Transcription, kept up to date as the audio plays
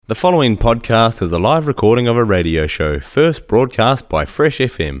The following podcast is a live recording of a radio show first broadcast by Fresh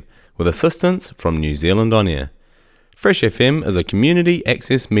FM with assistance from New Zealand On Air. Fresh FM is a community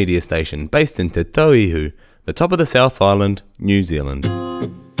access media station based in Te Tauihu, the top of the South Island, New Zealand.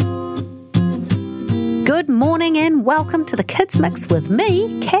 Good morning and welcome to the Kids Mix with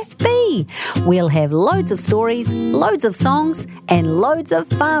me, Kath B. We'll have loads of stories, loads of songs and loads of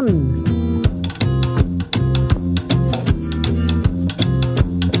fun.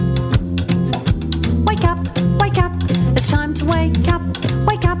 Wake up, it's time to wake up.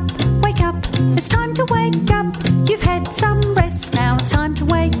 Wake up, it's time to wake up. You've had some rest, now it's time to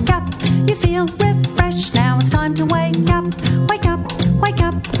wake up. You feel refreshed, now it's time to wake up. Wake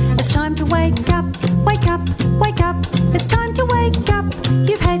up, it's time to wake up. Wake up, it's time to wake up.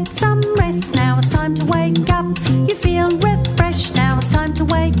 You've had some rest, now it's time to wake up. You feel refreshed, now it's time to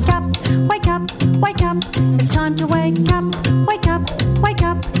wake up. Wake up, it's time to wake up. Wake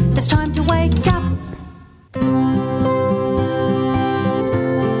up, it's time to wake up.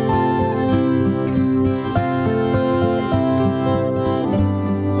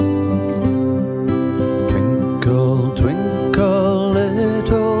 Twinkle, twinkle,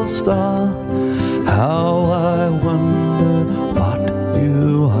 little star, how I wonder what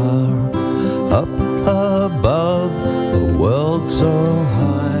you are. Up above, the world so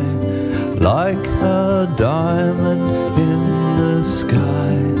high, like a diamond in the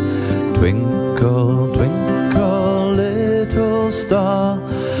sky. Twinkle, twinkle, little star,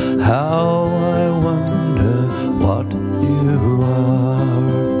 how I wonder what you are.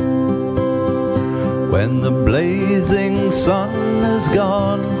 When the blazing sun is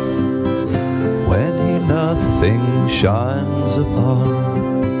gone, when he nothing shines upon,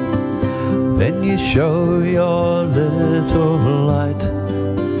 then you show your little light.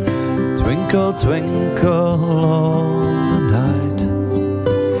 Twinkle, twinkle all the night.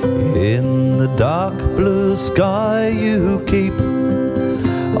 In the dark blue sky you keep,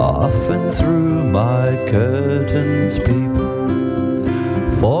 often through my curtains peep.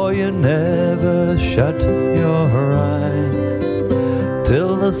 For you never shut your eye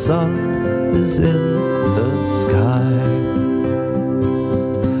till the sun is in the sky.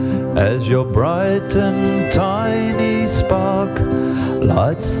 As your bright and tiny spark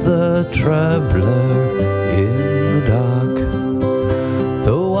lights the traveller in the dark,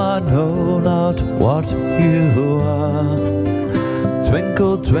 though I know not what you are.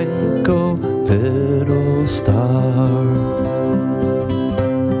 Twinkle, twinkle, little star.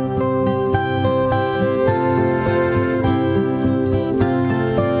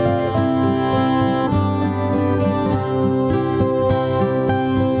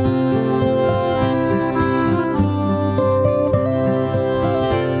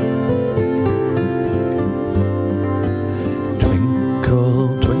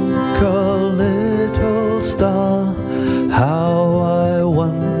 How I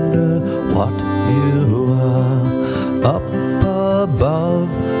wonder what you are. Up above,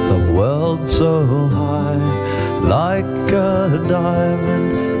 the world so high, like a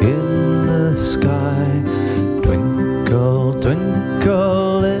diamond in the sky. Twinkle,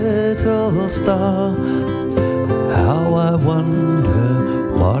 twinkle, little star, how I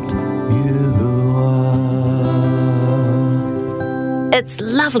wonder what you are. It's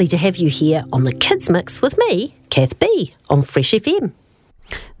lovely to have you here on the Kids Mix with me, Kath B, on Fresh FM.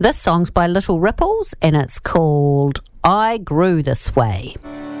 This song's by Little Ripples and it's called I Grew This Way.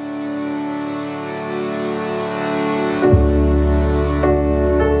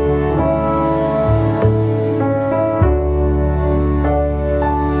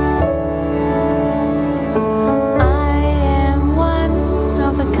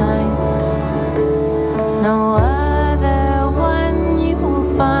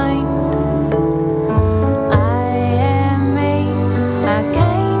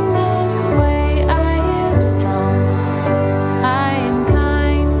 Strong, I am kind.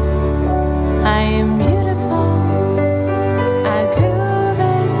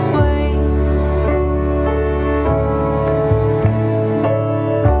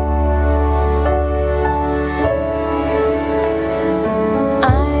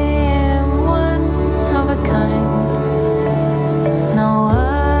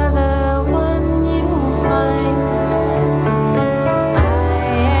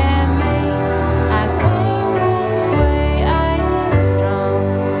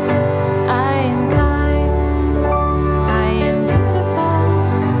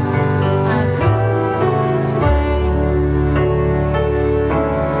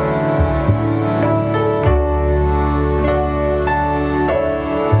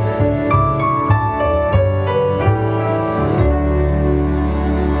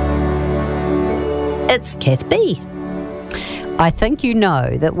 It's Kath B. I think you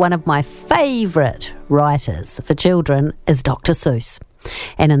know that one of my favourite writers for children is Dr. Seuss.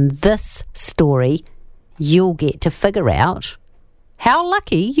 And in this story, you'll get to figure out how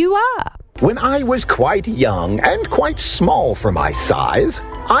lucky you are. When I was quite young and quite small for my size,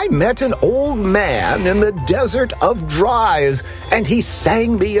 I met an old man in the desert of Dries, and he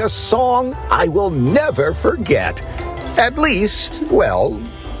sang me a song I will never forget. At least, well,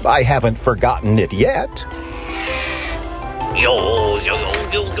 I haven't forgotten it yet. Yo, yo,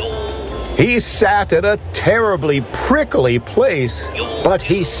 yo, yo, yo. He sat at a terribly prickly place, but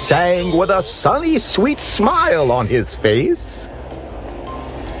he sang with a sunny, sweet smile on his face.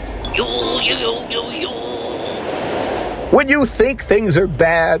 Yo, yo, yo, yo, yo. When you think things are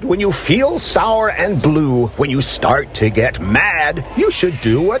bad, when you feel sour and blue, when you start to get mad, you should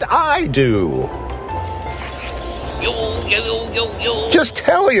do what I do. Yo, yo, yo, yo, yo. Just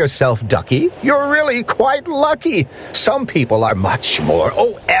tell yourself, Ducky, you're really quite lucky. Some people are much more,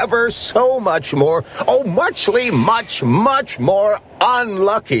 oh, ever so much more, oh, muchly, much, much more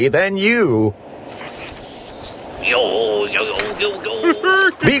unlucky than you. Yo, yo, yo, yo, yo.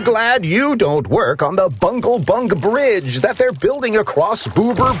 Be glad you don't work on the Bungle Bung Bridge that they're building across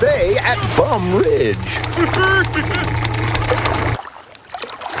Boober Bay at Bum Ridge.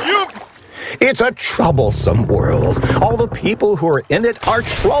 It's a troublesome world. All the people who are in it are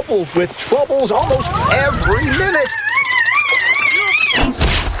troubled with troubles almost every minute.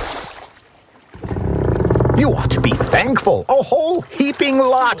 You ought to be thankful, a whole heaping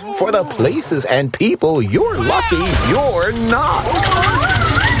lot, for the places and people you're lucky you're not.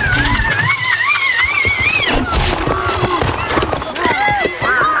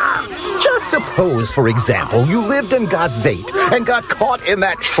 Just suppose, for example, you lived in Gazette and got caught in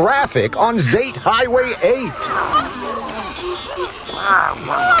that traffic on Zate Highway 8.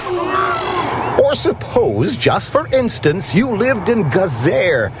 Or suppose, just for instance, you lived in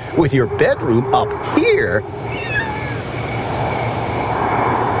Gazaire with your bedroom up here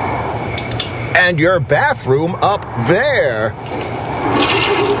and your bathroom up there.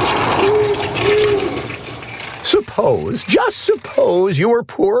 Suppose, just suppose you were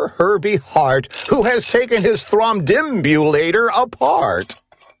poor Herbie Hart, who has taken his thromdimbulator apart.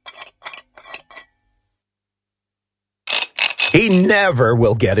 He never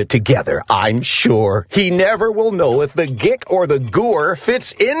will get it together, I'm sure. He never will know if the gick or the goor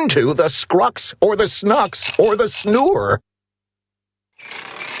fits into the scrux or the snux or the snore.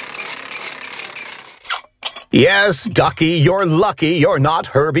 Yes, Ducky, you're lucky you're not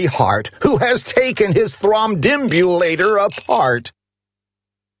Herbie Hart, who has taken his thromdimbulator apart.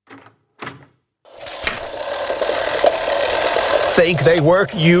 Think they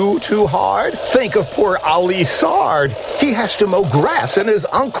work you too hard? Think of poor Ali Sard. He has to mow grass in his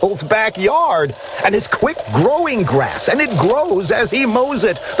uncle's backyard. And it's quick-growing grass, and it grows as he mows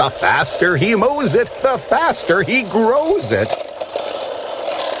it. The faster he mows it, the faster he grows it.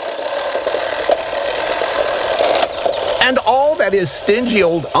 And all that his stingy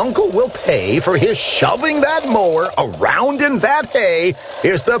old uncle will pay for his shoving that mower around in that hay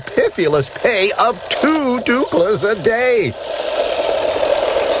is the piffulous pay of 2 duklas a day.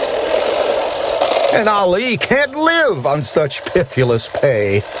 And Ali can't live on such piffulous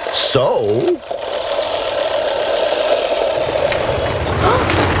pay. So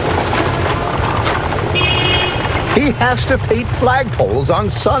he has to paint flagpoles on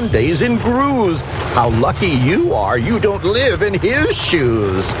Sundays in Grooze. How lucky you are you don't live in his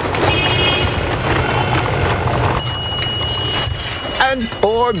shoes. And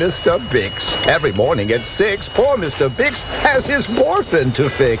poor Mr. Bix. Every morning at 6, poor Mr. Bix has his morphin to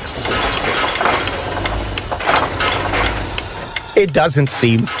fix. It doesn't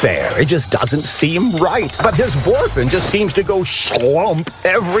seem fair. It just doesn't seem right. But his morphin just seems to go slump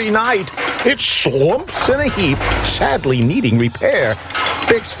every night. It slumps in a heap, sadly needing repair.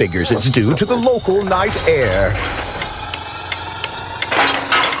 Bix figures it's due to the local night air.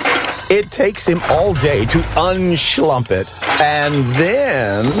 It takes him all day to unslump it. And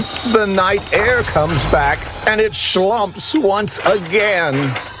then the night air comes back and it slumps once again.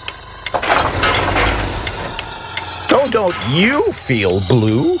 Don't you feel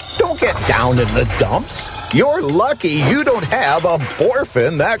blue? Don't get down in the dumps. You're lucky you don't have a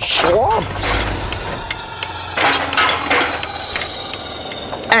morphin that slumps.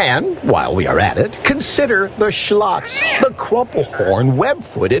 And, while we are at it, consider the schlots, the crumplehorn,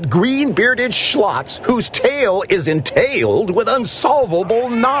 web-footed, green-bearded schlots whose tail is entailed with unsolvable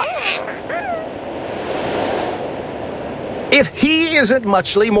knots. If he isn't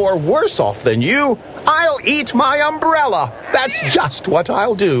muchly more worse off than you, I'll eat my umbrella. That's just what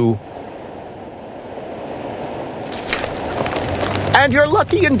I'll do. And you're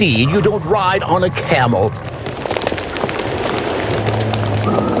lucky indeed you don't ride on a camel.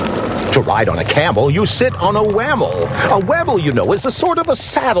 To ride on a camel, you sit on a whammel. A whammel, you know, is a sort of a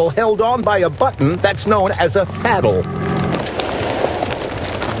saddle held on by a button that's known as a faddle.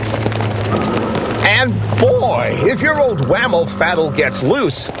 And boy, if your old whammel faddle gets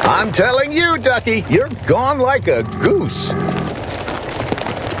loose, I'm telling you, Ducky, you're gone like a goose.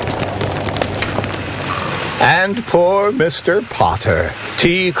 And poor Mr. Potter,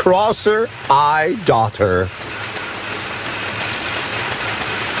 T crosser, I daughter.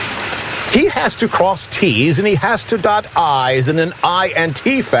 He has to cross T's and he has to dot I's in an I and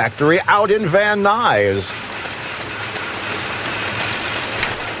T factory out in Van Nuys.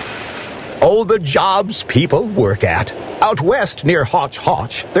 Oh, the jobs people work at. Out west near Hotch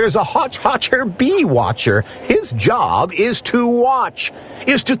Hotch, there's a Hotch Hotcher bee watcher. His job is to watch,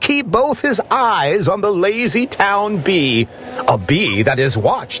 is to keep both his eyes on the lazy town bee. A bee that is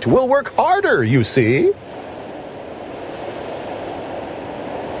watched will work harder, you see.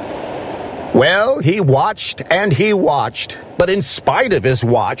 Well, he watched and he watched, but in spite of his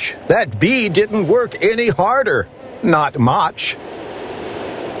watch, that bee didn't work any harder. Not much.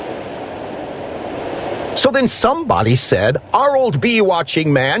 So then somebody said, our old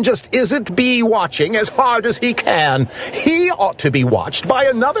bee-watching man just isn't bee-watching as hard as he can. He ought to be watched by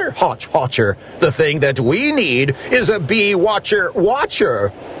another Hotch Hotcher. The thing that we need is a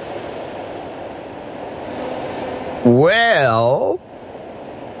bee-watcher-watcher. Well,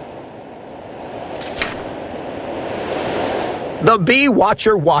 the bee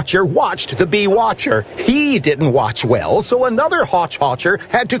watcher watched the bee watcher. He didn't watch well, so another Hotch Hotcher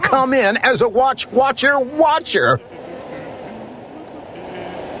had to come in as a watcher.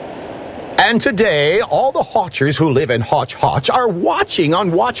 And today, all the Hotchers who live in Hotch Hotch are watching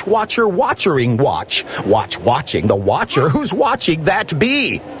on watching the watcher who's watching that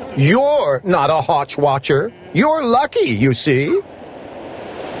bee. You're not a Hotch Watcher. You're lucky, you see.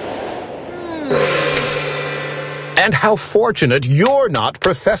 And how fortunate you're not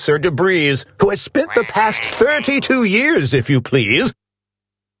Professor DeBreeze, who has spent the past 32 years, if you please,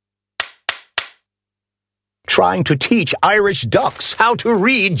 trying to teach Irish ducks how to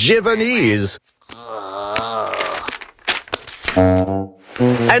read Jivanese.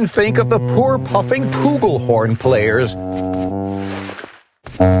 And think of the poor puffing Pooglehorn players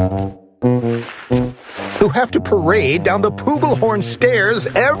who have to parade down the Pooglehorn stairs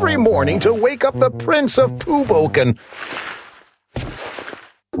every morning to wake up the Prince of Pooboken.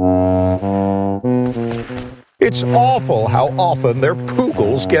 It's awful how often their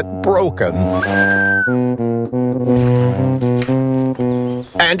poogles get broken.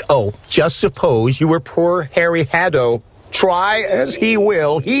 And oh, just suppose you were poor Harry Haddo. Try as he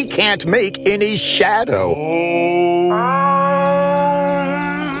will, he can't make any shadow.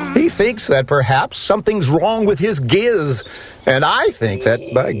 He thinks that perhaps something's wrong with his giz, and I think that,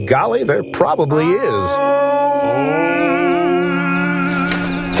 by golly, there probably is.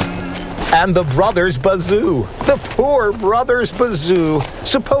 And the brothers Bazoo, the poor brothers Bazoo,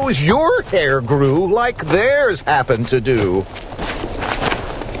 suppose your hair grew like theirs happened to do.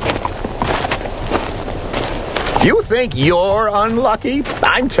 You think you're unlucky?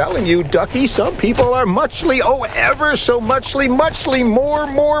 I'm telling you, Ducky, some people are ever so muchly more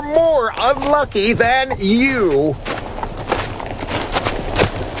unlucky than you.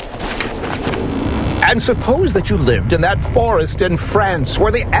 And suppose that you lived in that forest in France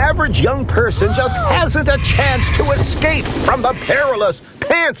where the average young person just hasn't a chance to escape from the perilous,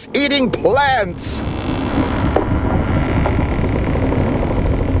 pants-eating plants.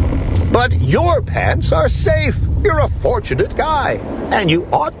 But your pants are safe. You're a fortunate guy, and you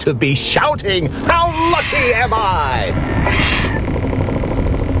ought to be shouting, "How lucky am I?"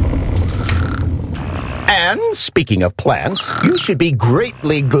 And speaking of plants, you should be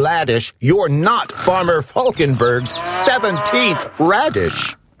greatly gladish you're not Farmer Falkenberg's 17th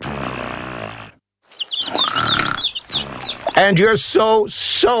radish. And you're so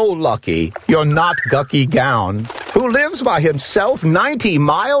lucky you're not Gucky Gown, who lives by himself 90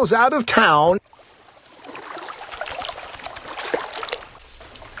 miles out of town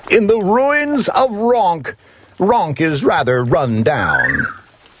in the ruins of Ronk. Ronk is rather run down.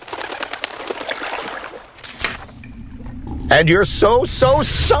 And you're so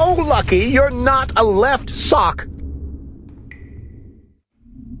lucky you're not a left sock.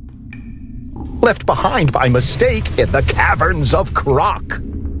 Left behind by mistake in the caverns of Croc.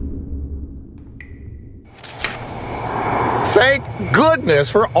 Thank goodness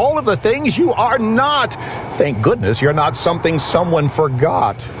for all of the things you are not. Thank goodness you're not something someone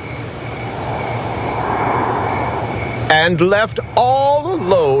forgot. and left all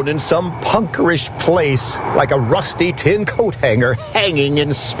alone in some punkerish place like a rusty tin coat hanger hanging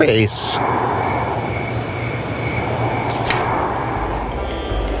in space.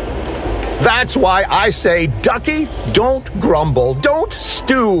 That's why I say, Ducky, don't grumble, don't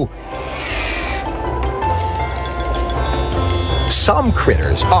stew. Some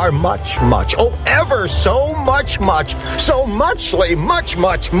critters are much, oh, ever so much more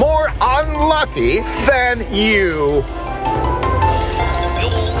unlucky than you. Yo,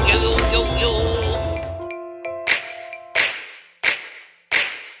 yo, yo, yo.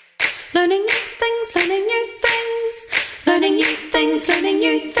 Learning new things, learning new things. Learning new things, learning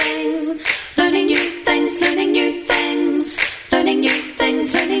new things. Learning new things, learning new things. Learning new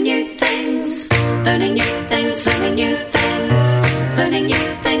things, learning new things. Learning new things, learning new things. Learning new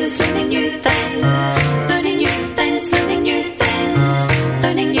things, learning new things. Learning new things, learning new things.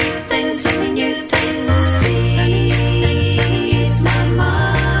 Learning new things, learning new things. Feeds my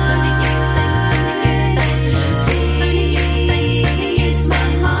mind. Feeds my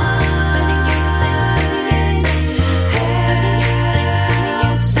mind.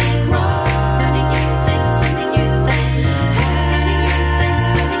 Helps me grow. Helps me grow.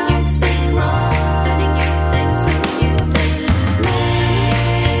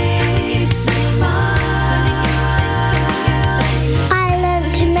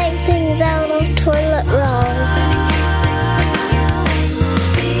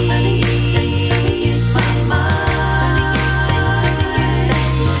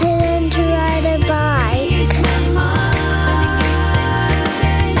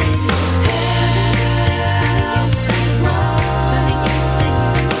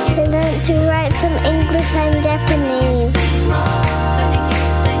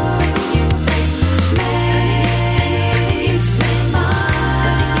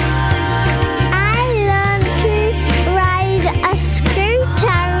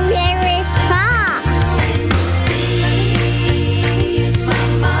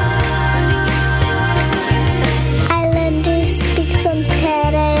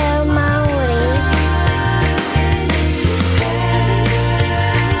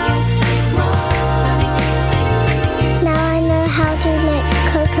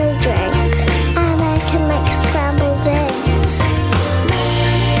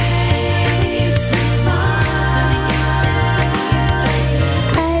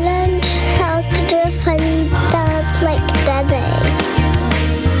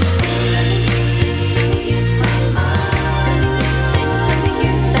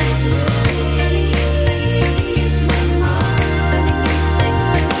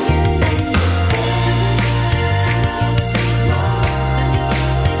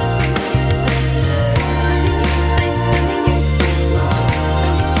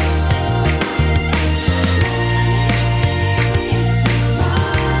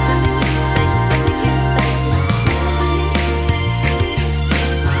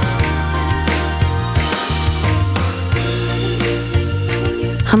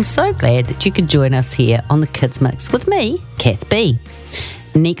 I'm so glad that you could join us here on the Kids Mix with me, Kath B.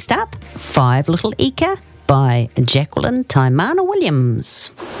 Next up, Five Little Ika by Jacqueline Taimana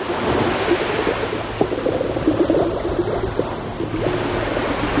Williams.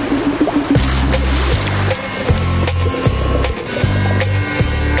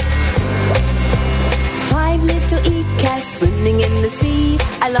 Swimming in the sea,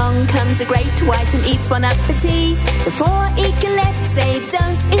 along comes a great white and eats one up for tea. The four Ika left say,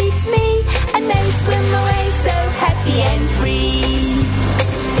 don't eat me, and they swim away so happy and free.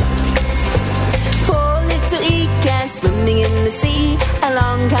 Four little Ika swimming in the sea,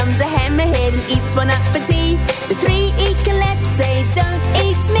 along comes a hammerhead and eats one up for tea. The three Ika left say, don't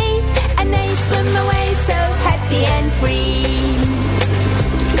eat me, and they swim away so happy and free.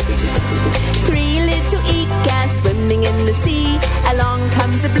 Three little Ika swimming in the sea, along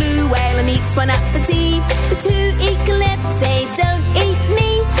comes a blue whale and eats one up for tea. The two Ika left say, don't eat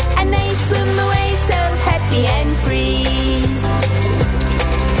me, and they swim away so happy and free.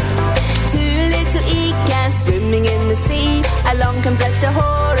 Two little Ika swimming in the sea, along comes a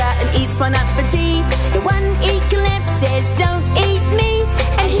Tahora and eats one up for tea. The one Ika left says, don't eat me,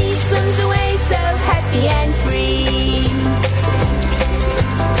 and he swims away so happy and free.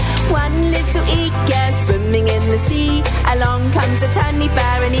 One little Ika swimming in the sea, along comes a tiny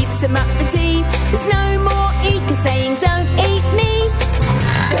bear and eats him up for tea. There's no more Ika saying, don't eat me,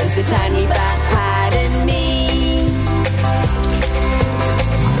 goes the tiny bear, pardon me.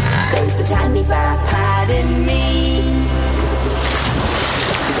 Goes the tiny bear, pardon me.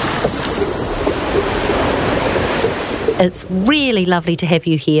 It's really lovely to have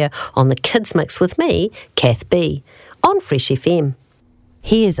you here on the Kids Mix with me, Kath B. on Fresh FM.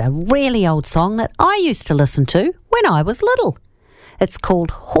 Here's a really old song that I used to listen to when I was little. It's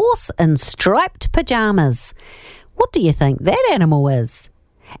called Horse in Striped Pyjamas. What do you think that animal is?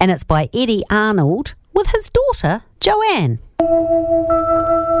 And it's by Eddie Arnold with his daughter, Joanne.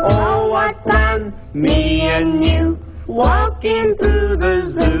 Oh, what fun, me and you, walking through the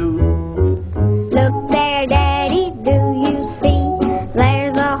zoo. Look there, Daddy, do you see?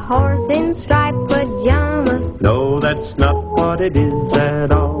 There's a horse in striped pajamas. No, that's not what it is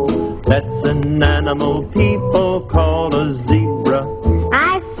at all. That's an animal people call a zebra.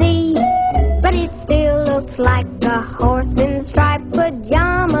 I see, but it still looks like a horse in striped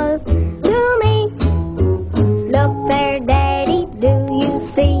pajamas to me. Look there, Daddy, do you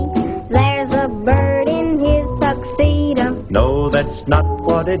see? There's a bird in his tuxedo. No, that's not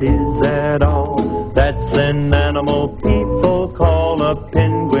what it is at all. That's an animal people call a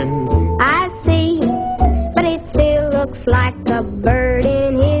penguin. I see, but it still looks like a bird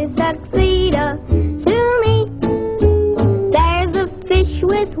in his tuxedo to me. There's a fish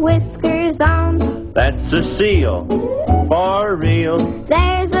with whiskers on. That's a seal, for real.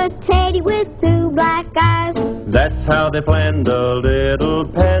 There's a teddy with two black eyes. That's how they planned a little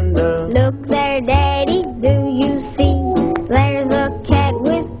panda. Look there, Daddy, do you see? There's a cat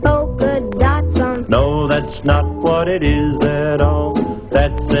with polka dots on. No, that's not what it is at all.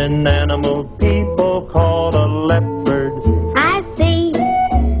 That's an animal people call a leopard. I see,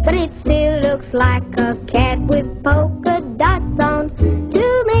 but it still looks like a cat with polka dots on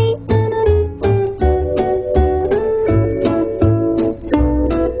to me.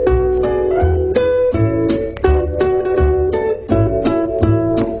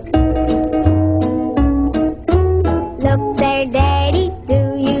 Look there, Daddy,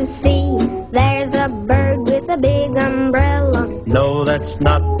 do you see? There's a bird with a big umbrella. No, that's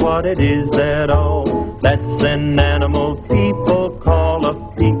not what it is at all. That's an animal people call a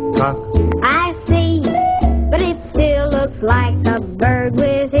peacock. I see, but it still looks like a bird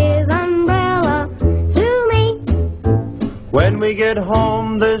with his umbrella to me. When we get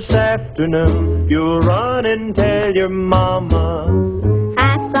home this afternoon, you'll run and tell your mama.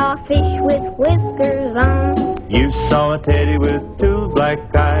 I saw a fish with whiskers on. You saw a teddy with two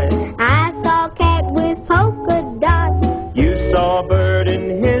black eyes. I saw a cat with polka dots. You saw a bird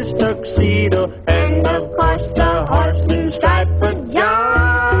in his tuxedo, and of course the horse in striped pajamas.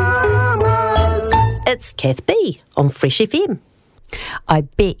 It's Kath B on Fresh FM. I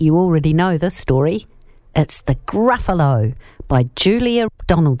bet you already know this story. It's The Gruffalo by Julia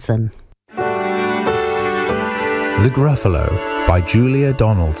Donaldson. The Gruffalo by Julia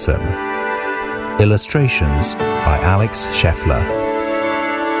Donaldson. Illustrations by Alex Scheffler.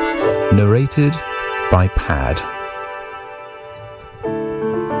 Narrated by Pad.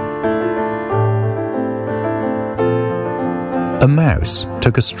 A mouse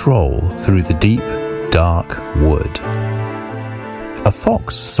took a stroll through the deep, dark wood. A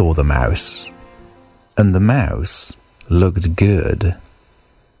fox saw the mouse, and the mouse looked good.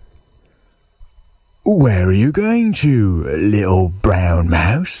 "Where are you going to, little brown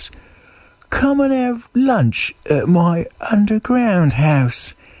mouse? Come and have lunch at my underground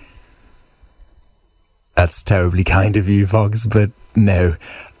house." "That's terribly kind of you, Fox, but no.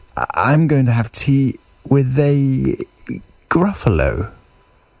 I'm going to have tea with a Gruffalo."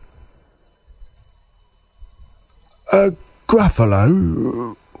 "A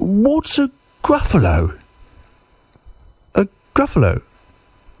Gruffalo? What's a Gruffalo?" "A Gruffalo?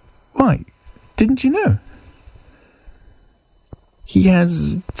 Why, didn't you know? He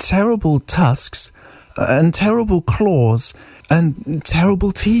has terrible tusks and terrible claws and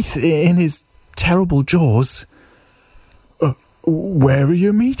terrible teeth in his terrible jaws." "Where are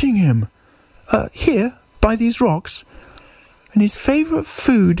you meeting him?" "Here, by these rocks. And his favourite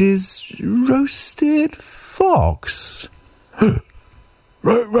food is roasted fox."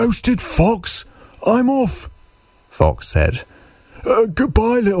 "Roasted fox? I'm off," Fox said.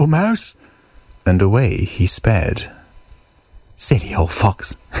 "Goodbye, little mouse." And away he sped. Silly old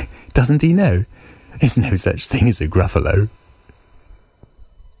fox. Doesn't he know? There's no such thing as a Gruffalo.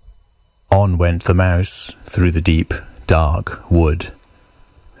 On went the mouse through the deep, dark wood.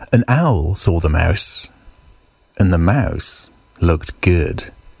 An owl saw the mouse, and the mouse looked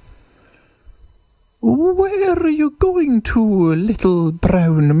good. "Where are you going to, little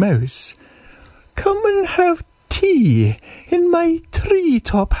brown mouse? Come and have tea in my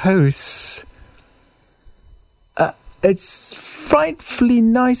tree-top house." It's frightfully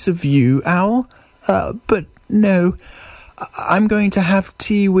nice of you, Owl, but no, I'm going to have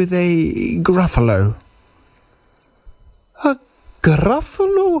tea with a Gruffalo." "A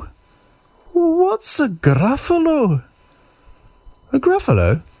Gruffalo? What's a Gruffalo?" A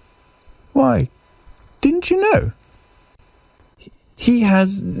Gruffalo? Why, didn't you know? He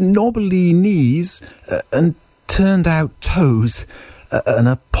has knobbly knees and turned-out toes and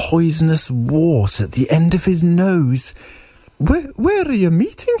a poisonous wart at the end of his nose. Where are you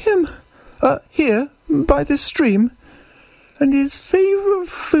meeting him? Here, by this stream. And his favourite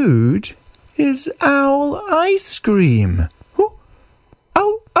food is owl ice cream. Oh,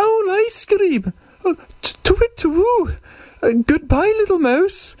 owl ice cream. Oh, to-wit-to-woo. Goodbye, little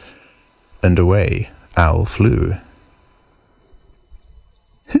mouse. And away Owl flew.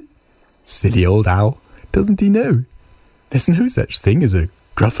 Silly old owl. Doesn't he know? There's no such thing as a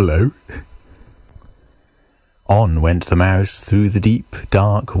Gruffalo. On went the mouse through the deep,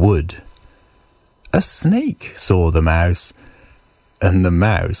 dark wood. A snake saw the mouse, and the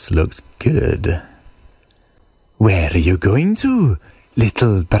mouse looked good. Where are you going to,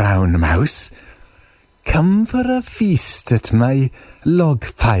 little brown mouse? Come for a feast at my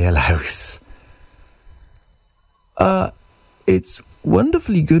log pile house. It's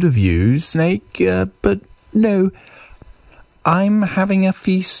wonderfully good of you, Snake, but no, I'm having a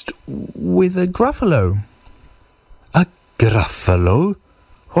feast with a Gruffalo. A Gruffalo?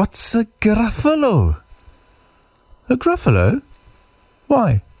 What's a Gruffalo? A Gruffalo?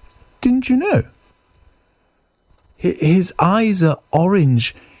 Why, didn't you know? His eyes are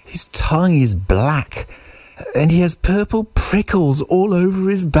orange, his tongue is black, and he has purple prickles all over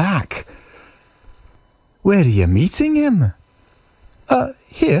his back. Where are you meeting him?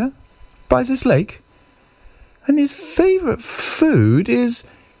 Here, by this lake. And his favourite food is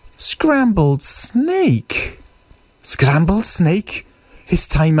scrambled snake. Scrambled snake? It's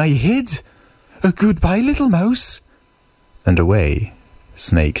time I hid. Goodbye, little mouse. And away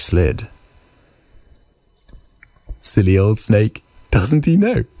Snake slid. Silly old Snake. Doesn't he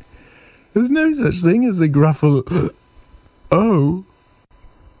know? There's no such thing as a Gruffalo. Oh.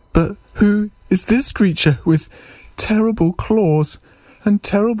 But who is this creature with terrible claws and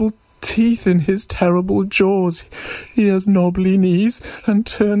terrible teeth in his terrible jaws? He has knobbly knees and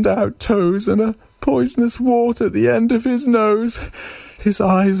turned-out toes and a poisonous wart at the end of his nose. His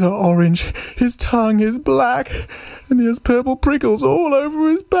eyes are orange, his tongue is black, and he has purple prickles all over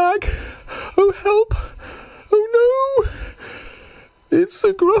his back. Oh, help! Oh, no! It's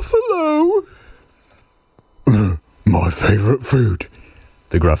a Gruffalo! My favourite food,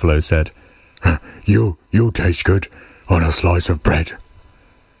 the Gruffalo said. You'll taste good on a slice of bread.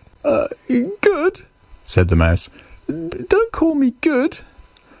 Good, said the mouse. Don't call me good.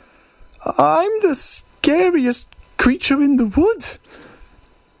 I'm the scariest creature in the wood.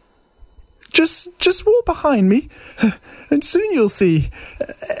 Just walk behind me, and soon you'll see.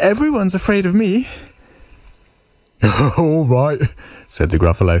 Everyone's afraid of me. All right, said the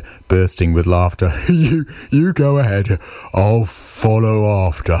Gruffalo, bursting with laughter. You go ahead. I'll follow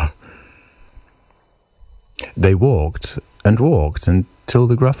after. They walked and walked until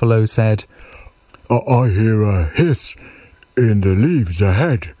the Gruffalo said, I hear a hiss in the leaves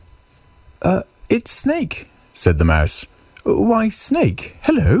ahead. It's Snake, said the mouse. Why, Snake,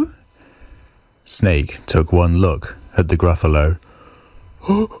 hello. Snake took one look at the Gruffalo.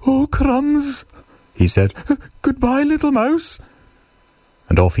 Oh, crumbs, he said. Goodbye, little mouse.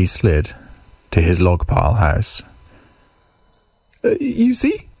 And off he slid to his log pile house. You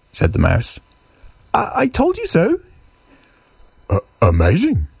see, said the mouse. I told you so.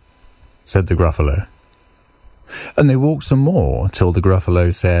 Amazing, said the Gruffalo. And they walked some more till the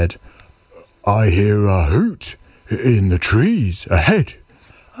Gruffalo said, I hear a hoot in the trees ahead.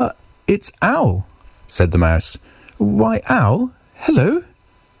 It's Owl, said the mouse. Why, Owl, hello.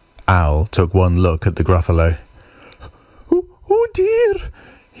 Owl took one look at the Gruffalo. Oh dear,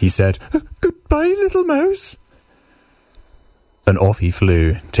 he said. Goodbye, little mouse. And off he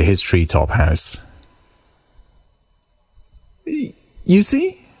flew to his treetop house. You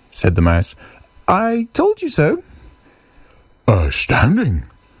see, said the mouse. I told you so. Astounding,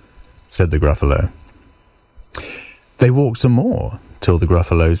 said the Gruffalo. They walked some more till the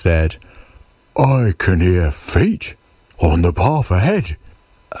Gruffalo said, I can hear feet on the path ahead.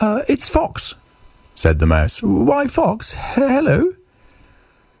 It's Fox, said the mouse. Why, Fox, hello.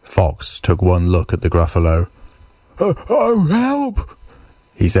 Fox took one look at the Gruffalo. Oh, help,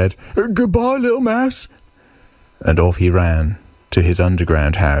 he said. Goodbye, little mouse. And off he ran to his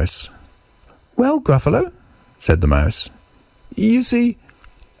underground house. Well, Gruffalo, said the mouse, you see,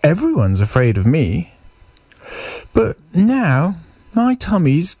 everyone's afraid of me. But now my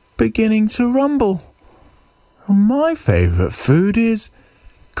tummy's beginning to rumble. My favourite food is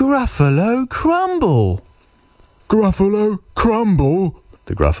Gruffalo Crumble. Gruffalo Crumble,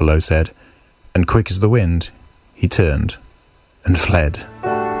 the Gruffalo said, and quick as the wind, he turned and fled.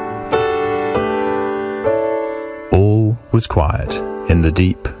 All was quiet in the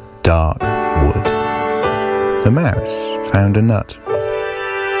deep, dark wood. The mouse found a nut,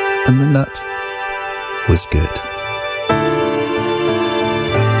 and the nut was good.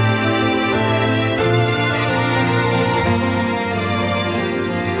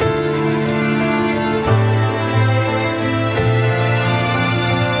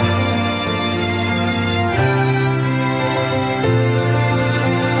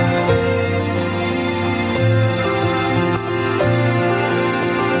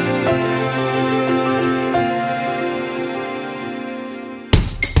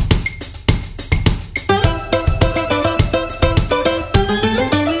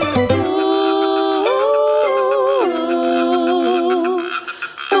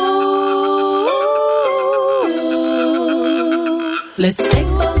 Let's take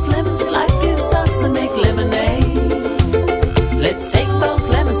those lemons that life gives us and make lemonade. Let's take those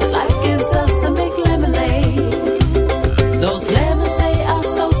lemons that life gives us and make lemonade. Those lemons, they are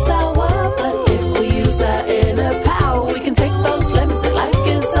so sour, but if we use our inner power, we can take those lemons that life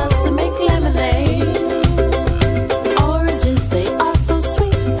gives us and make lemonade. Oranges, they are so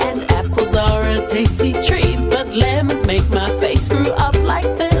sweet, and apples are a tasty treat, but lemons make my face screw up like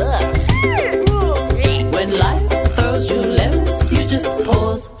this. When life throws you lemons, you just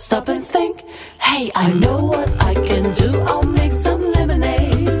pause, stop and think, hey, I know what I can do, I'll make some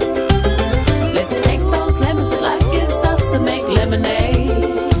lemonade. Let's take those lemons that life gives us and make lemonade.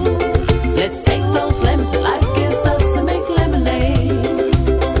 Let's take those lemons that life gives us and make lemonade.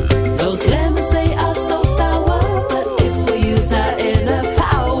 Those lemons, they are so sour, but if we use our inner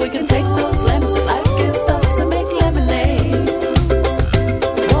power, we can take those lemons that life gives us and make lemonade.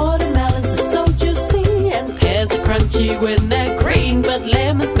 Watermelons are so juicy and pears are crunchy when they're green, but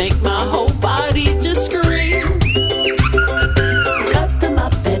lemons make my whole body just scream. Cut them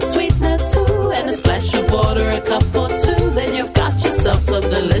up, add sweetener too, and a splash of water, a cup or two, then you've got yourself some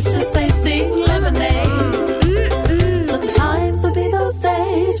delicious tasting lemonade. Sometimes there'll be those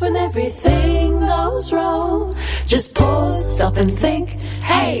days when everything goes wrong. Just pause, stop and think,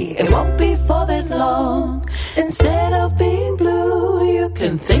 hey, it won't be for that long. Instead of being blue, you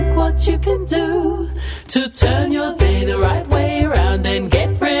can think what you can do to turn your day the right way around and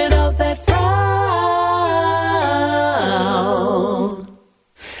get rid of that frown.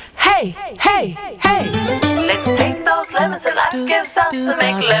 Hey, hey, hey, let's take those lemons that life gives us to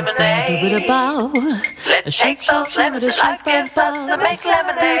make lemonade. Let's take those lemons that life gives us to make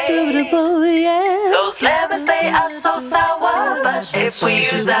lemonade. Those lemons, they are so sour, but if we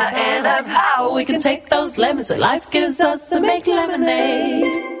use our inner power, we can take those lemons that life gives us to make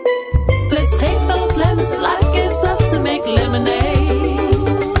lemonade. Let's take those lemons that life gives us to make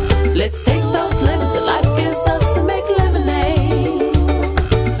lemonade. Let's take those lemons that life gives us to make lemonade.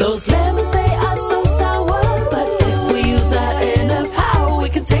 Those lemons, they are so sour, but if we use our inner power, we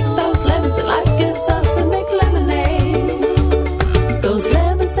can take those lemons that life gives us to make lemonade. Those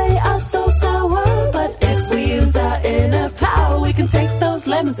lemons, they are so sour, but if we use our inner power, we can take those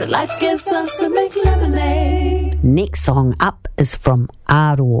lemons that life gives us to make lemonade. Next song up is from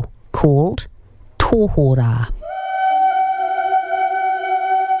Aro, called Tohora.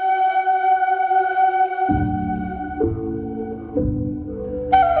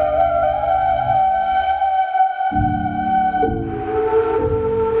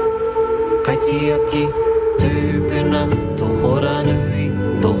 Kaitiaki, tūpuna, tohora nui,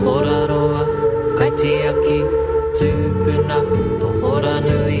 tohora roa. Kaitiaki, tūpuna, tohora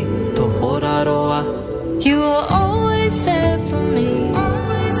nui, tohora roa. You were always there for me,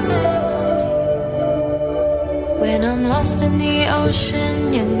 when I'm lost in the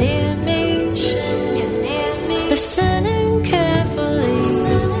ocean, you're near me, listening carefully.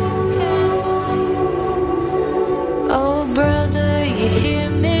 Oh brother, you hear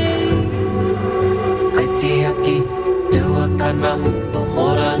me? Kaitiaki, tuakana,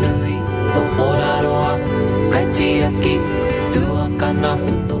 tohora nui, tohora roa. Kaitiaki, tuakana,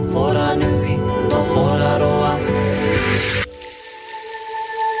 tohora nui, tohora roa.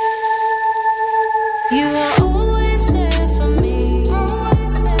 You are always there for me,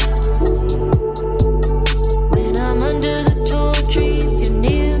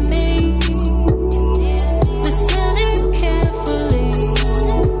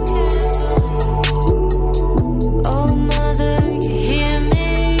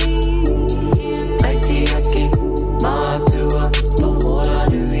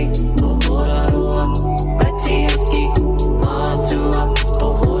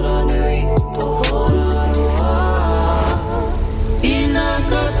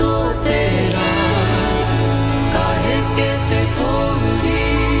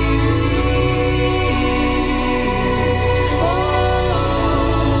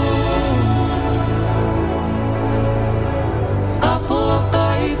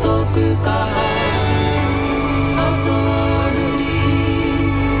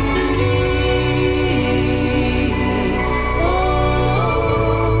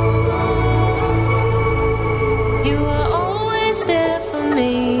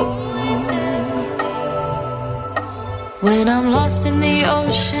 When I'm lost in the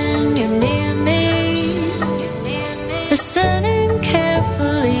ocean, you're near me, listening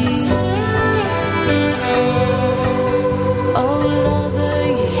carefully. Oh lover,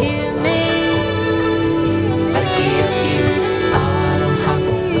 you hear me?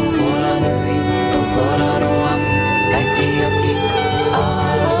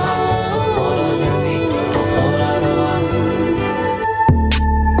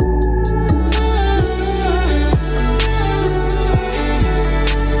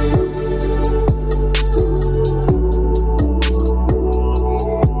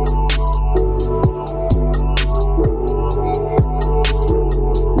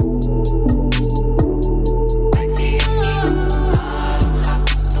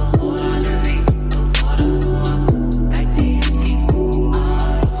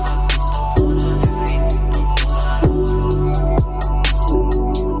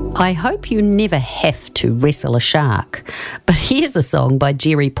 I hope you never have to wrestle a shark. But here's a song by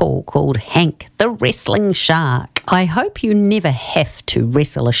Jerry Paul called Hank the Wrestling Shark. I hope you never have to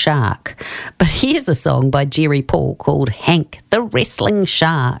wrestle a shark. But here's a song by Jerry Paul called Hank the Wrestling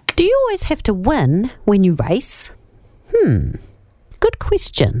Shark. Do you always have to win when you race? Good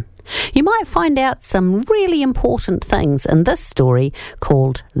question. You might find out some really important things in this story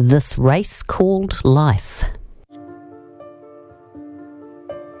called This Race Called Life.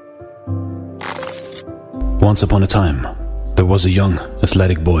 Once upon a time, there was a young,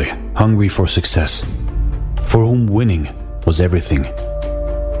 athletic boy, hungry for success, for whom winning was everything.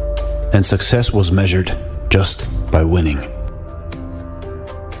 And success was measured just by winning.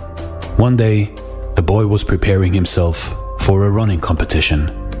 One day, the boy was preparing himself for a running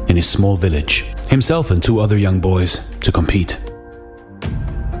competition in his small village, himself and 2 other young boys to compete.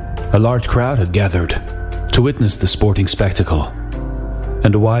 A large crowd had gathered to witness the sporting spectacle,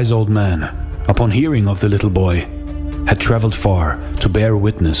 and a wise old man, upon hearing of the little boy, had traveled far to bear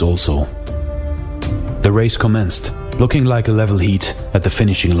witness also. The race commenced, looking like a level heat at the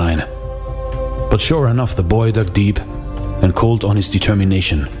finishing line. But sure enough, the boy dug deep and called on his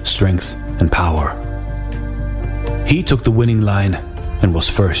determination, strength, and power. He took the winning line and was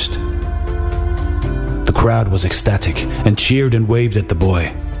first. The crowd was ecstatic and cheered and waved at the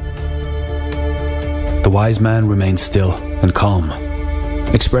boy. The wise man remained still and calm,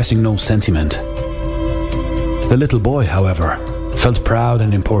 expressing no sentiment. The little boy, however, felt proud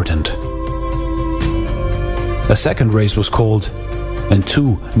and important. A second race was called, and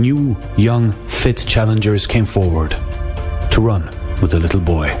 2 new, young, fit challengers came forward to run with the little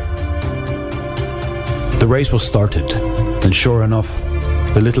boy. The race was started, and sure enough,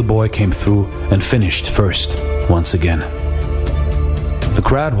 the little boy came through and finished first once again. The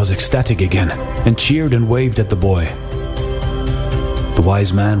crowd was ecstatic again and cheered and waved at the boy. The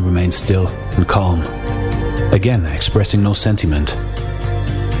wise man remained still and calm, again expressing no sentiment.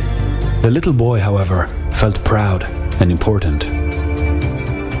 The little boy, however, felt proud and important.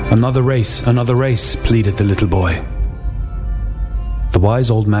 Another race, pleaded the little boy. The wise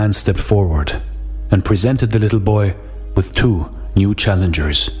old man stepped forward and presented the little boy with 2 new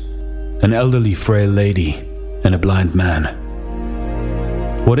challengers, an elderly frail lady and a blind man.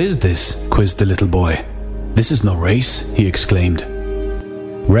 "What is this?" quizzed the little boy. "This is no race," he exclaimed.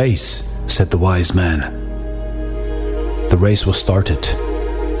 "Race," said the wise man. The race was started,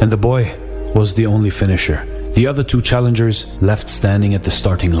 and the boy was the only finisher. The other 2 challengers left standing at the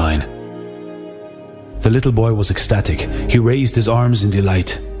starting line. The little boy was ecstatic. He raised his arms in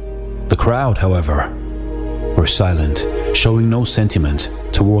delight. The crowd, however, were silent, showing no sentiment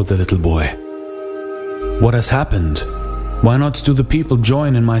toward the little boy. "What has happened? Why not do the people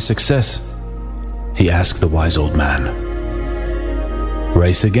join in my success?" he asked the wise old man.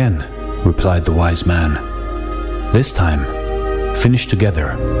 "Race again," replied the wise man. "This time, finish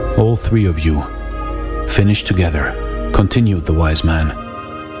together, all 3 of you. Finish together," continued the wise man.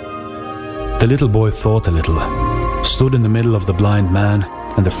 The little boy thought a little, stood in the middle of the blind man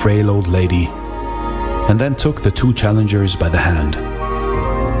and the frail old lady, and then took the 2 challengers by the hand.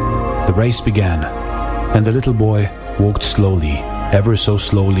 The race began, and the little boy walked slowly, ever so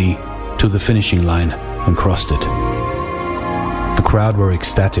slowly, to the finishing line and crossed it. The crowd were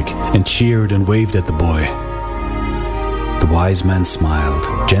ecstatic and cheered and waved at the boy. The wise man smiled,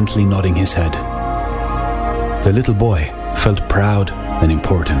 gently nodding his head. The little boy felt proud and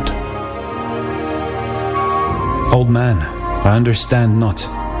important. "Old man, I understand not,"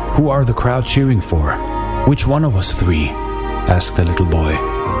 Who are the crowd cheering for? Which one of us three? Asked the little boy.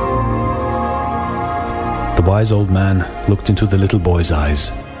 The wise old man looked into the little boy's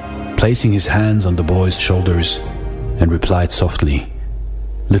eyes, placing his hands on the boy's shoulders, and replied softly,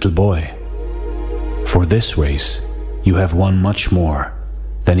 "Little boy, for this race you have won much more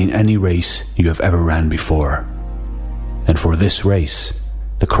than in any race you have ever ran before. And for this race,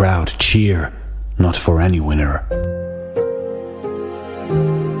 the crowd cheer not for any winner."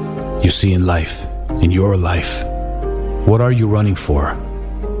 You see, in life, in your life, what are you running for?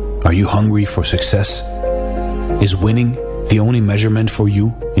 Are you hungry for success? Is winning the only measurement for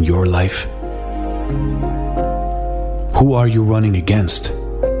you in your life? Who are you running against?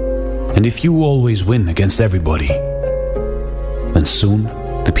 And if you always win against everybody, then soon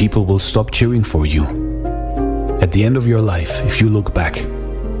the people will stop cheering for you. At the end of your life, if you look back,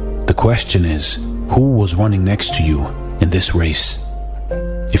 the question is, who was running next to you in this race?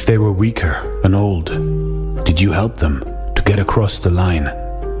 If they were weaker and old, did you help them to get across the line?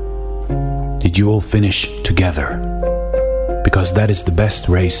 Did you all finish together? Because that is the best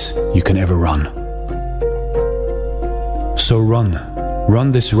race you can ever run. So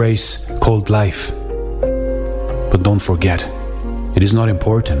run this race called life. But don't forget, it is not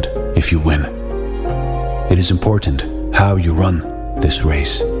important if you win. It is important how you run this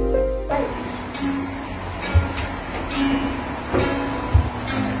race.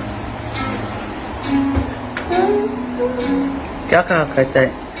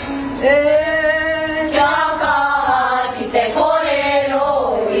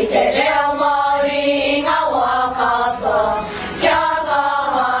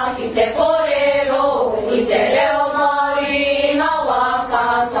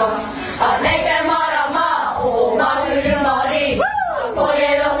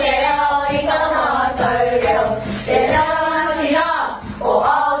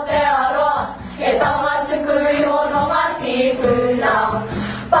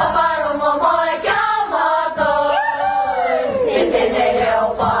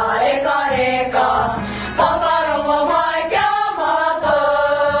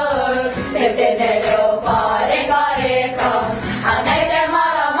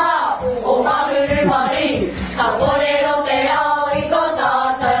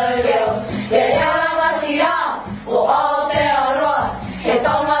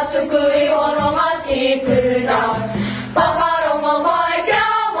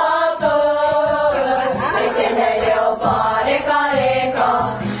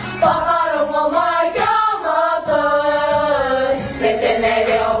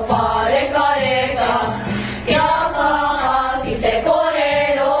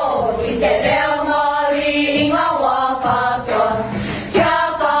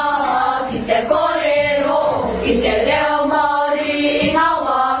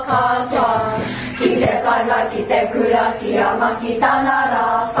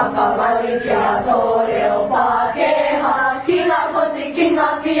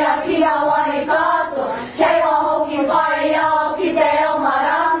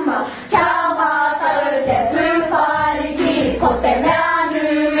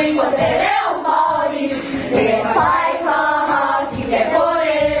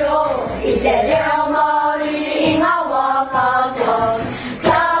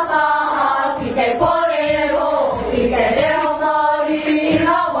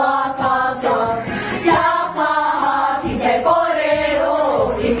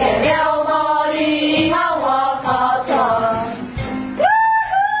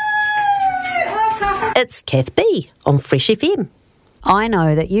 It's Kath B on Fresh FM. I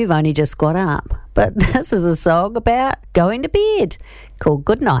know that you've only just got up, but this is a song about going to bed called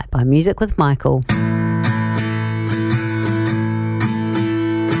Good Night by Music with Michael.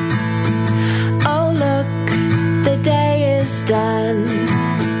 Oh look, the day is done.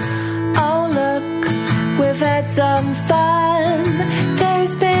 Oh look, we've had some fun.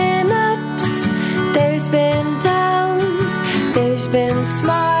 There's been ups, there's been downs, there's been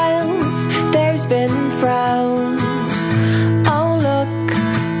smiles, there's been frowns. Oh look,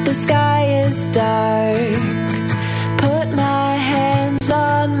 the sky is dark. Put my hands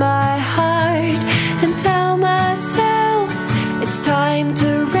on my heart and tell myself it's time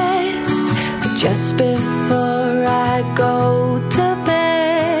to rest. But just before I go to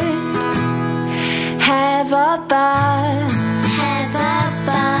bed, have a bath,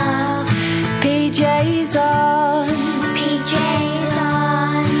 PJs on,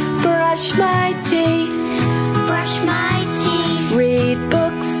 brush my teeth, read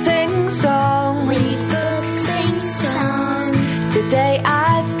books, sing songs. Today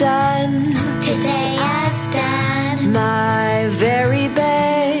I've done my very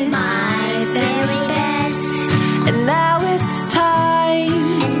best.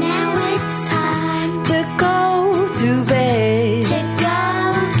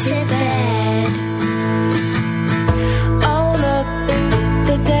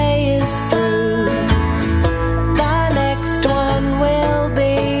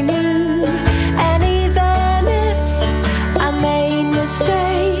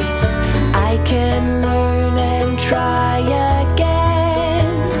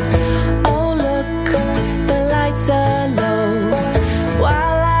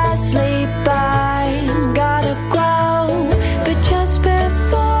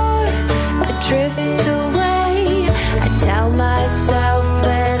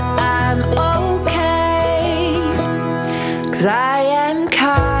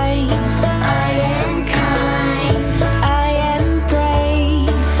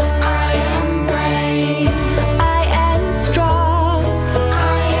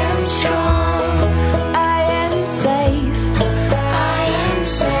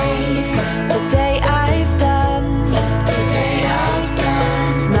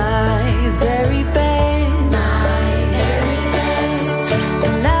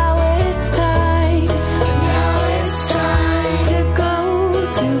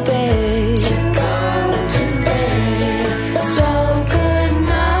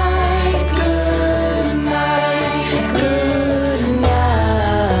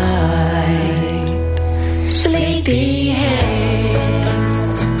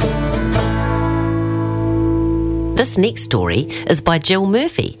 This next story is by Jill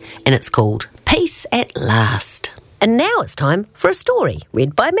Murphy and it's called Peace at Last. And now it's time for a story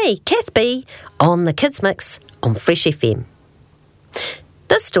read by me, Kath B, on the Kids Mix on Fresh FM.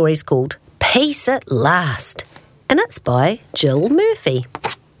 This story's called Peace at Last and it's by Jill Murphy.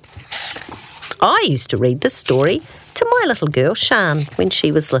 I used to read this story to my little girl Shan when she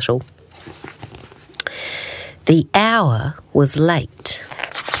was little. The hour was late.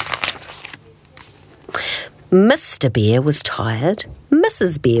 Mr. Bear was tired,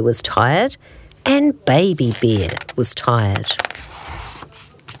 Mrs. Bear was tired, and Baby Bear was tired.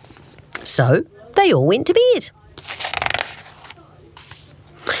 So they all went to bed.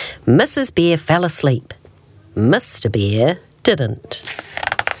 Mrs. Bear fell asleep. Mr. Bear didn't.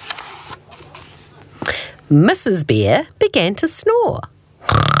 Mrs. Bear began to snore.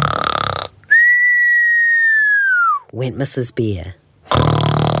 Went Mrs. Bear.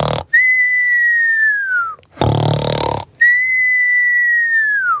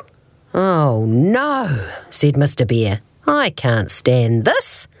 Oh no, said Mr. Bear. I can't stand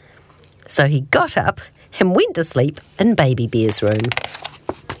this. So he got up and went to sleep in Baby Bear's room.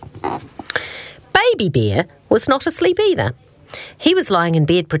 Baby Bear was not asleep either. He was lying in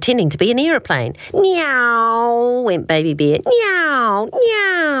bed pretending to be an aeroplane. Meow, went Baby Bear. Meow,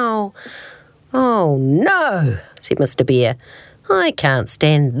 meow. Oh no, said Mr. Bear. I can't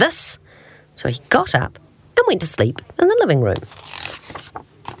stand this. So he got up and went to sleep in the living room.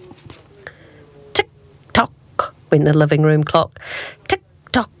 Tick-tock went the living room clock.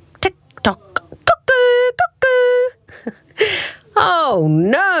 Tick-tock, tick-tock, cuckoo, cuckoo. Oh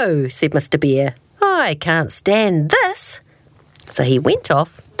no, said Mr. Bear. I can't stand this. So he went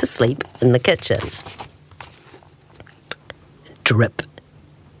off to sleep in the kitchen. Drip,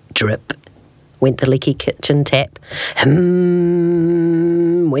 drip, went the leaky kitchen tap.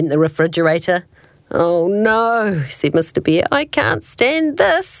 Went the refrigerator. Oh no, said Mr. Bear, I can't stand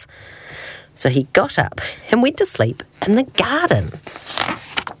this. So he got up and went to sleep in the garden.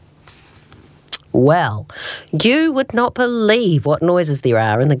 Well, you would not believe what noises there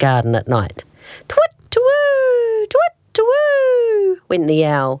are in the garden at night. Twit-twoo, twit-twoo, went the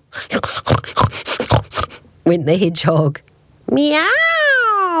owl. Went the hedgehog.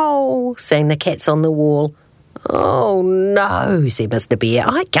 Meow, sang the cats on the wall. Oh no, said Mr. Bear,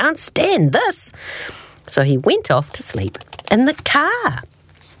 I can't stand this. So he went off to sleep in the car.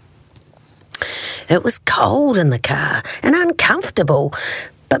 It was cold in the car and uncomfortable,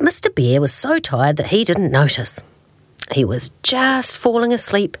 but Mr. Bear was so tired that he didn't notice. He was just falling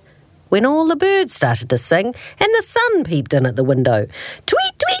asleep when all the birds started to sing and the sun peeped in at the window.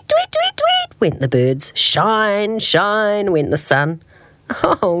 Tweet, tweet, tweet, tweet, tweet, went the birds. Shine, shine, went the sun.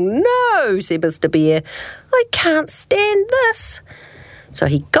 Oh no, said Mr. Bear, I can't stand this. So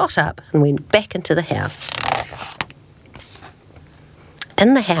he got up and went back into the house.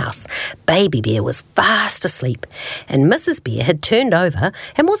 In the house, Baby Bear was fast asleep and Mrs. Bear had turned over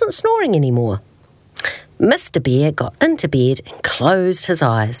and wasn't snoring anymore. Mr. Bear got into bed and closed his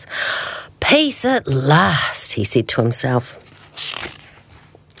eyes. Peace at last, he said to himself.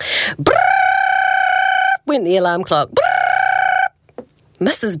 Brrr, went the alarm clock. Brrr.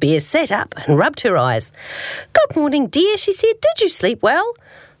 Mrs. Bear sat up and rubbed her eyes. Good morning, dear, she said. Did you sleep well?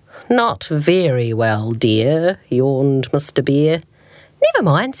 Not very well, dear, yawned Mr. Bear. Never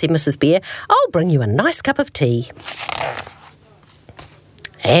mind, said Mrs. Bear. I'll bring you a nice cup of tea.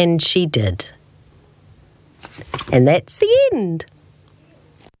 And she did. And that's the end.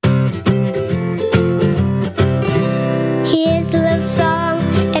 Here's a little song,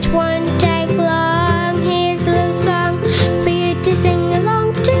 it won't take long. Here's a little song for you to sing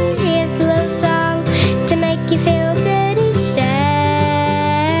along to. Here's a little song to make you feel good each day.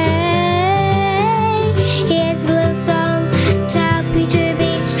 Here's a little song to help you to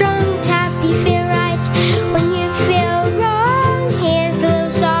be strong, to help you feel right when you feel wrong. Here's a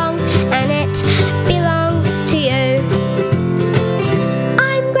little song and it belongs to you.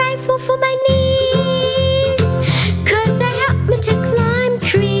 I'm grateful for my knees, 'cause they help me to climb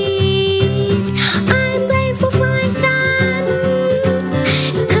trees.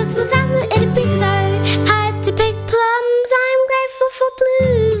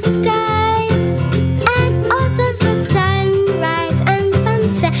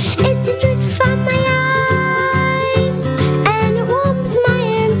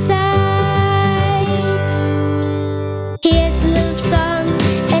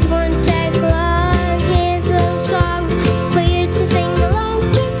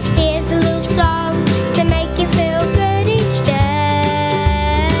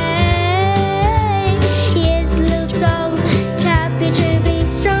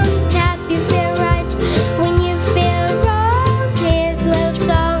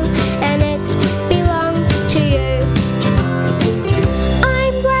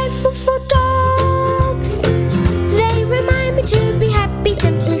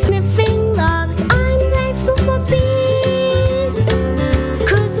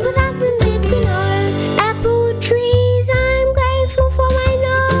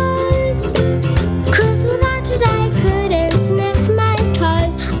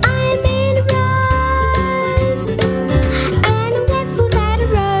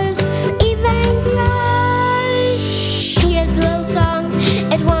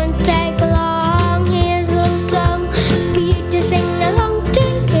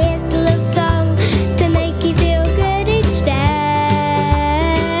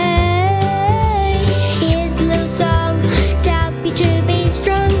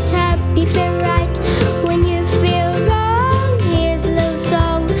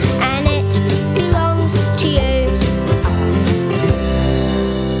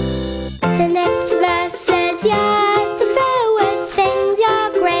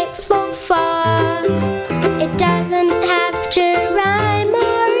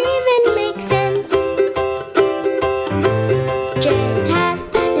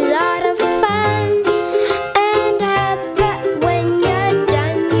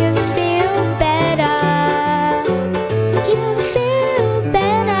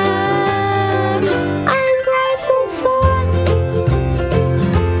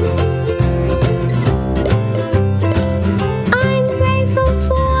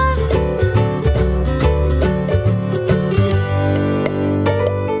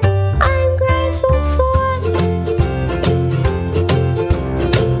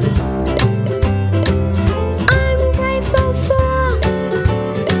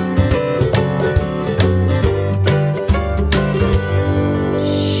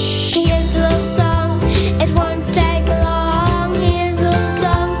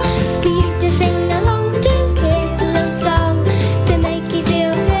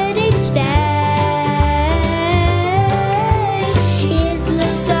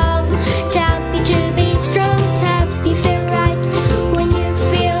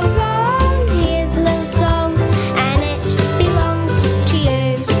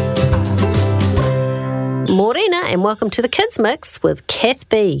 and welcome to the Kids Mix with Kath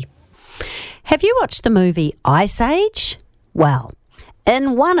B. Have you watched the movie Ice Age? Well,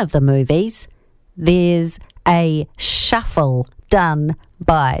 in one of the movies, there's a shuffle done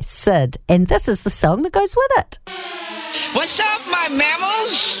by Sid, and this is the song that goes with it. What's up, my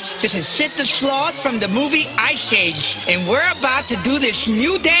mammals? This is Sid the Sloth from the movie Ice Age, and we're about to do this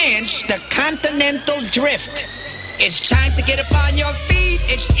new dance, the Continental Drift. It's time to get up on your feet.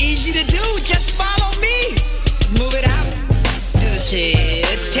 It's easy to do. Just follow me. Move it out. Do the Sid.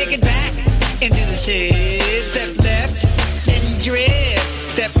 Take it back. And do the Sid. Step left. Then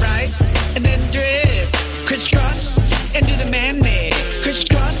drift. Step right. And then drift. Crisscross. And do the man-made.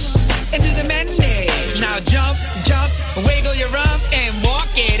 Crisscross. And do the man-made. Now jump, jump. Wiggle your rump. And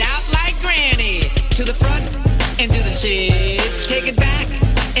walk it out like Granny. To the front. And do the Sid. Take it back.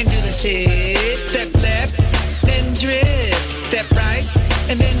 And do the Sid. Step left. Then drift, step right,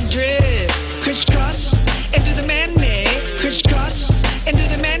 and then drift, crisscross, and do the man-made, crisscross, and do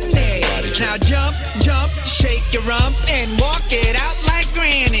the man-made. Now jump, jump, shake your rump, and walk it out like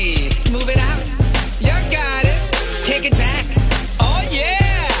Granny. Move it out, you got it, take it back, oh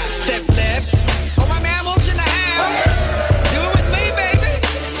yeah, step left, all my mammals in the house, do it with me, baby,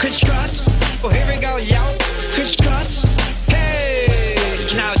 crisscross, oh here we go, yo, crisscross, hey,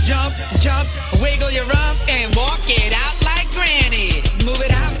 now jump, jump, wiggle your rump, and walk it out like Granny. Move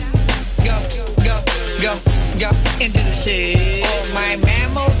it out. Go, go, go, go into the Sid. All my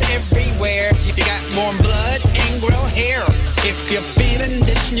mammals everywhere. You got warm blood and grow hair. If you're feeling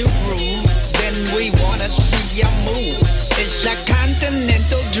this new groove, then we wanna see you move. It's a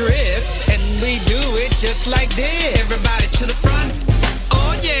continental drift, and we do it just like this. Everybody to the front.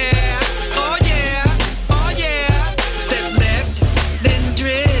 Oh yeah, oh yeah, oh yeah. Step left, then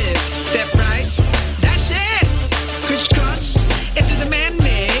drift. Step right. That's it. Crisscross into the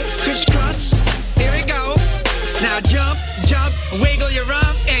man-made. Crisscross. Here we go. Now jump, jump, wiggle your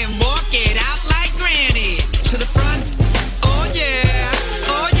rump, and walk it out like Granny. To the front. Oh yeah,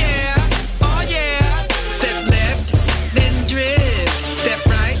 oh yeah, oh yeah. Step left, then drift. Step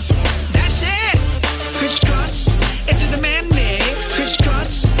right. That's it. Crisscross into the man-made.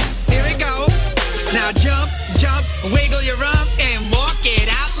 Crisscross. Here we go. Now jump, jump, wiggle your rump, and walk it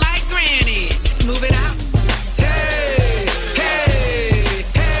out like Granny. Move it out. Hey, hey,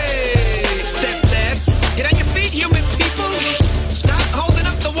 hey. Step left. Get on your feet, human people. Stop holding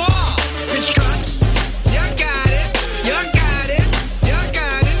up the wall. Crisscross. You got it. You got it. You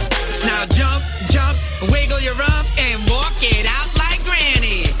got it. Now jump, jump, wiggle your rump, and walk it out like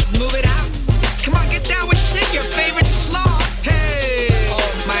Granny. Move it out. Come on, get down with Sid, your favorite sloth. Hey,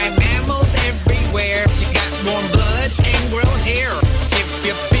 all my mammals everywhere. You got warm blood and grow hair. If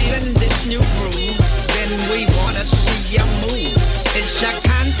you're feeling this new groove, then we wanna see you move. It's a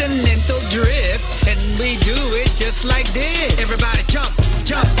continental drift, and we do it just like this. Everybody jump,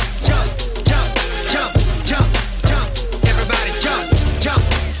 jump, jump, jump, jump, jump, jump. Everybody jump, jump,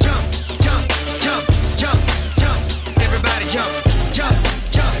 jump, jump, jump, jump, jump. Everybody jump, jump,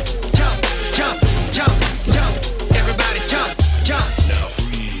 jump, jump, jump, jump, jump. Everybody jump, jump. Now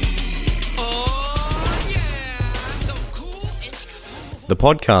free. Oh yeah, so cool. It's cool. The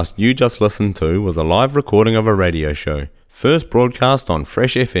podcast you just listened to was a live recording of a radio show, first broadcast on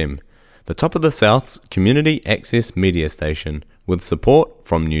Fresh FM, the top of the South's community access media station, with support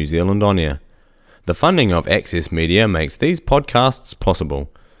from New Zealand On Air. The funding of Access Media makes these podcasts possible.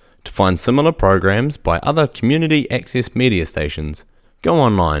 To find similar programs by other community access media stations, go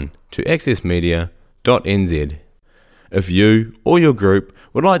online to accessmedia.nz. If you or your group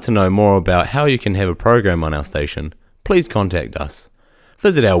would like to know more about how you can have a program on our station, please contact us.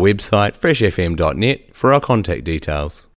 Visit our website freshfm.net for our contact details.